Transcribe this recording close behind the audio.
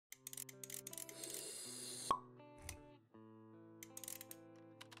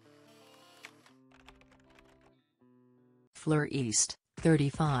Fleur East,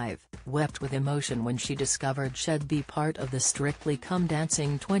 35, wept with emotion when she discovered she'd be part of the Strictly Come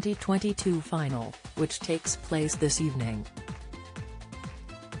Dancing 2022 final, which takes place this evening.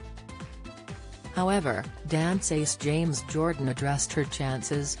 However, dance ace James Jordan addressed her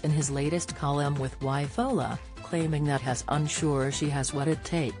chances in his latest column with Wifola, claiming that he's unsure she has what it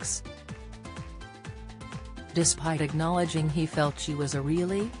takes. Despite acknowledging he felt she was a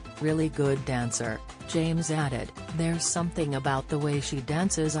really good dancer, James added, "There's something about the way she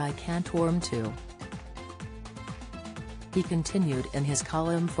dances I can't warm to." He continued in his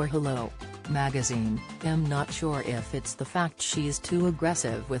column for Hello magazine, "I'm not sure if it's the fact she's too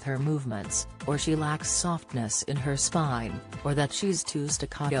aggressive with her movements, or she lacks softness in her spine, or that she's too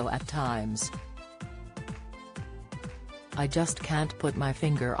staccato at times. I just can't put my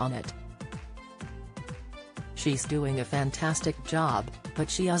finger on it. She's doing a fantastic job, but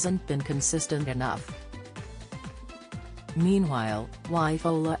she hasn't been consistent enough." Meanwhile,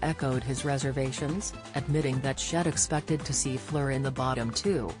 Wifola echoed his reservations, admitting that she'd expected to see Fleur in the bottom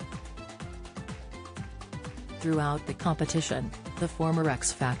two. Throughout the competition, the former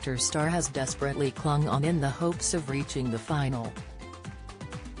X Factor star has desperately clung on in the hopes of reaching the final.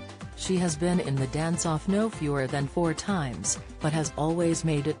 She has been in the dance-off no fewer than 4 times, but has always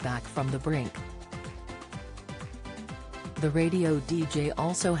made it back from the brink. The radio DJ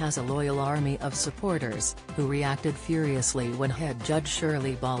also has a loyal army of supporters, who reacted furiously when head judge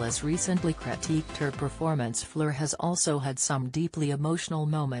Shirley Ballas recently critiqued her performance. Fleur has also had some deeply emotional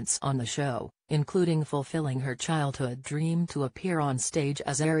moments on the show, including fulfilling her childhood dream to appear on stage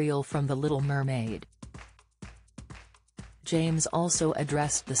as Ariel from The Little Mermaid. James also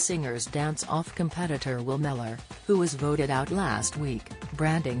addressed the singer's dance-off competitor Will Mellor, who was voted out last week,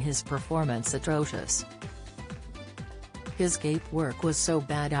 branding his performance atrocious. "His gape work was so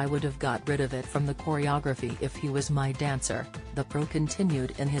bad I would have got rid of it from the choreography if he was my dancer," the pro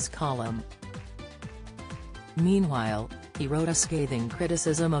continued in his column. Meanwhile, he wrote a scathing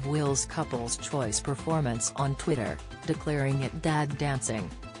criticism of Will's Couples Choice performance on Twitter, declaring it dad dancing.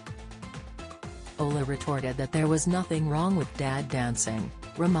 Ola retorted that there was nothing wrong with dad dancing,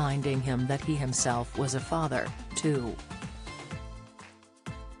 reminding him that he himself was a father, too.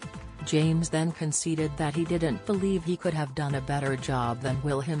 James then conceded that he didn't believe he could have done a better job than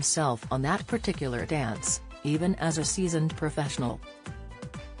Will himself on that particular dance, even as a seasoned professional.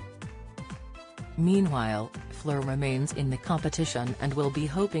 Meanwhile, Fleur remains in the competition and will be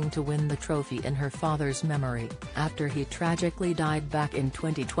hoping to win the trophy in her father's memory, after he tragically died back in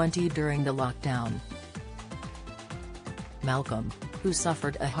 2020 during the lockdown. Malcolm, who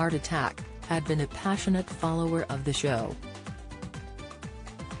suffered a heart attack, had been a passionate follower of the show.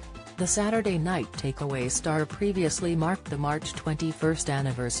 The Saturday Night Takeaway star previously marked the March 21st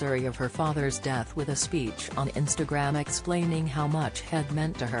anniversary of her father's death with a speech on Instagram explaining how much had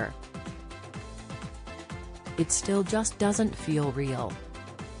meant to her. "It still just doesn't feel real.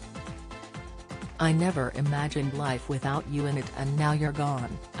 I never imagined life without you in it, and now you're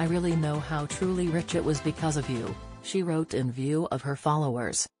gone. I really know how truly rich it was because of you," she wrote in view of her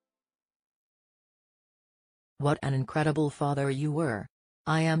followers. "What an incredible father you were.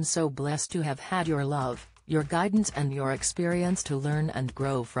 I am so blessed to have had your love, your guidance and your experience to learn and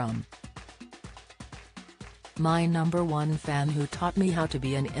grow from. My #1 fan who taught me how to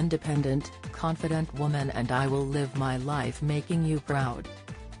be an independent, confident woman, and I will live my life making you proud."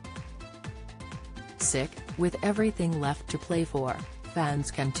 With everything left to play for, fans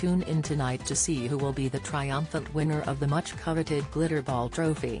can tune in tonight to see who will be the triumphant winner of the much-coveted Glitterball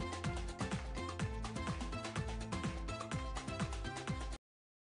Trophy.